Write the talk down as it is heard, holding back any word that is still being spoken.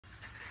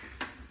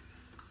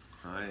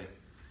Hi.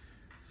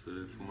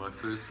 So for my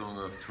first song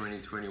of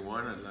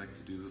 2021, I'd like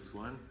to do this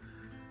one.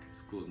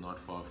 It's called Not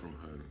Far From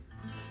Home.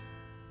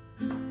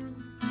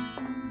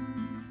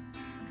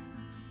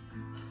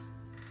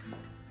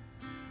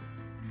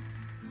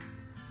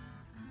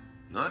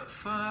 Not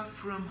far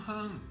from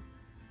home,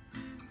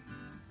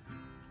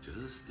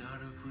 just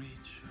out of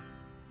reach,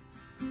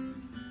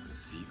 a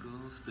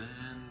seagull stand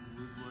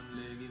with one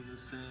leg in the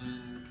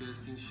sand,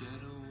 casting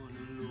shadow on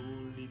a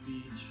lonely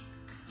beach.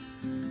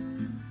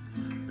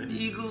 An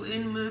eagle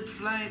in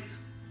mid-flight,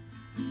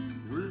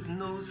 with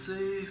no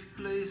safe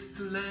place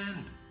to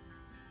land.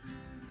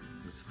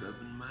 A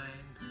stubborn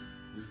mind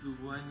is the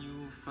one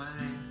you'll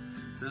find,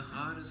 the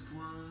hardest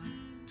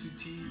one to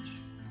teach.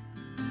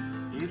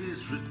 It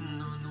is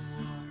written on the wall,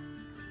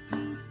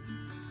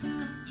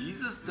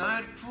 Jesus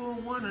died for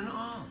one and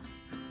all.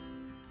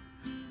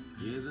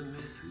 Hear the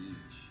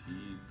message,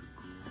 heed the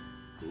call,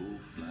 go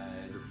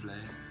fly the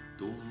flag,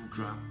 don't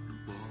drop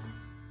the ball.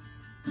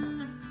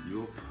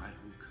 Your pride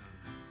will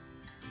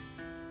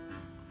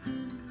come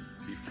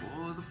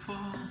before the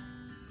fall.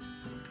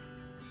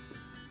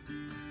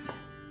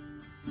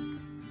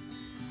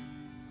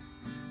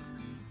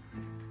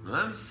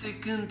 I'm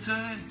sick and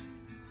tired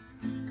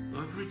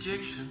of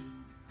rejection.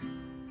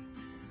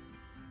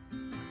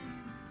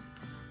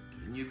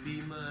 Can you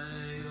be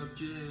my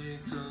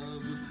object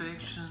of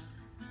affection?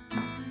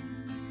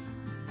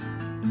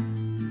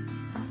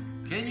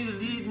 Can you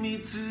lead me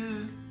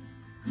to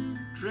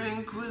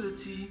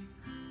tranquility?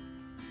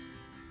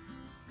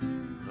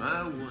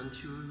 I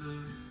want your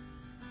love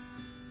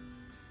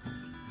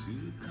to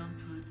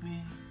comfort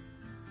me.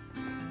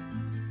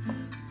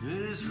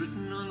 It is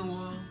written on the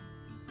wall,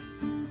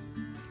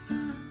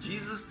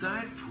 Jesus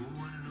died for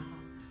one and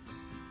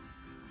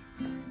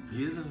all.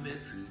 Hear the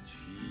message,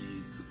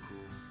 heed the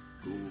call,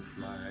 go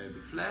fly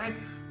the flag,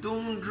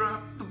 don't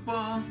drop the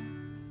ball.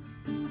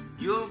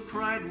 Your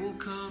pride will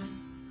come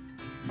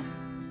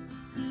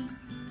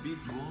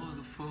before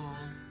the fall.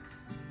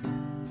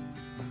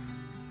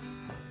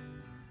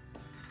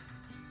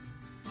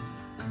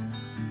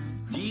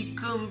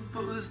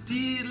 Decomposed,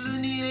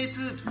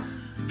 delineated,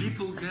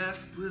 people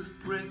gasp with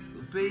breath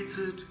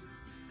abated.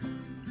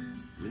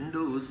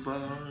 Windows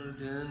barred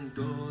and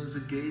doors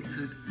are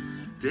gated.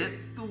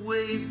 Death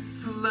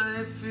awaits a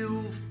life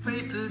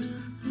ill-fated.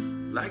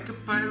 Like a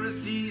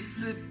piracy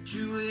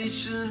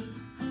situation,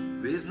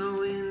 there's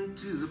no end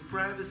to the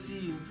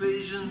privacy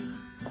invasion.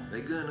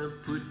 They're gonna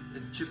put a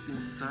chip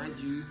inside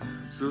you,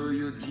 so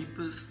your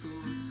deepest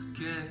thoughts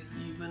can't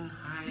even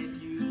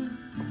hide you.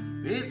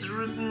 It's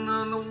written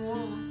on the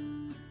wall,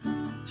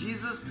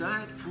 Jesus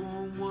died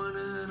for one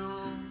and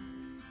all.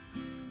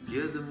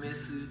 Hear the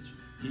message,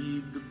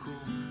 heed the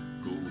call,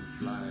 go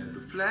fly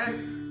the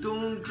flag,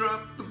 don't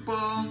drop the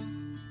ball.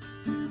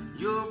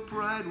 Your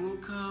pride will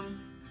come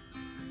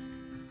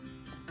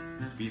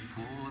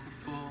before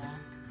the fall.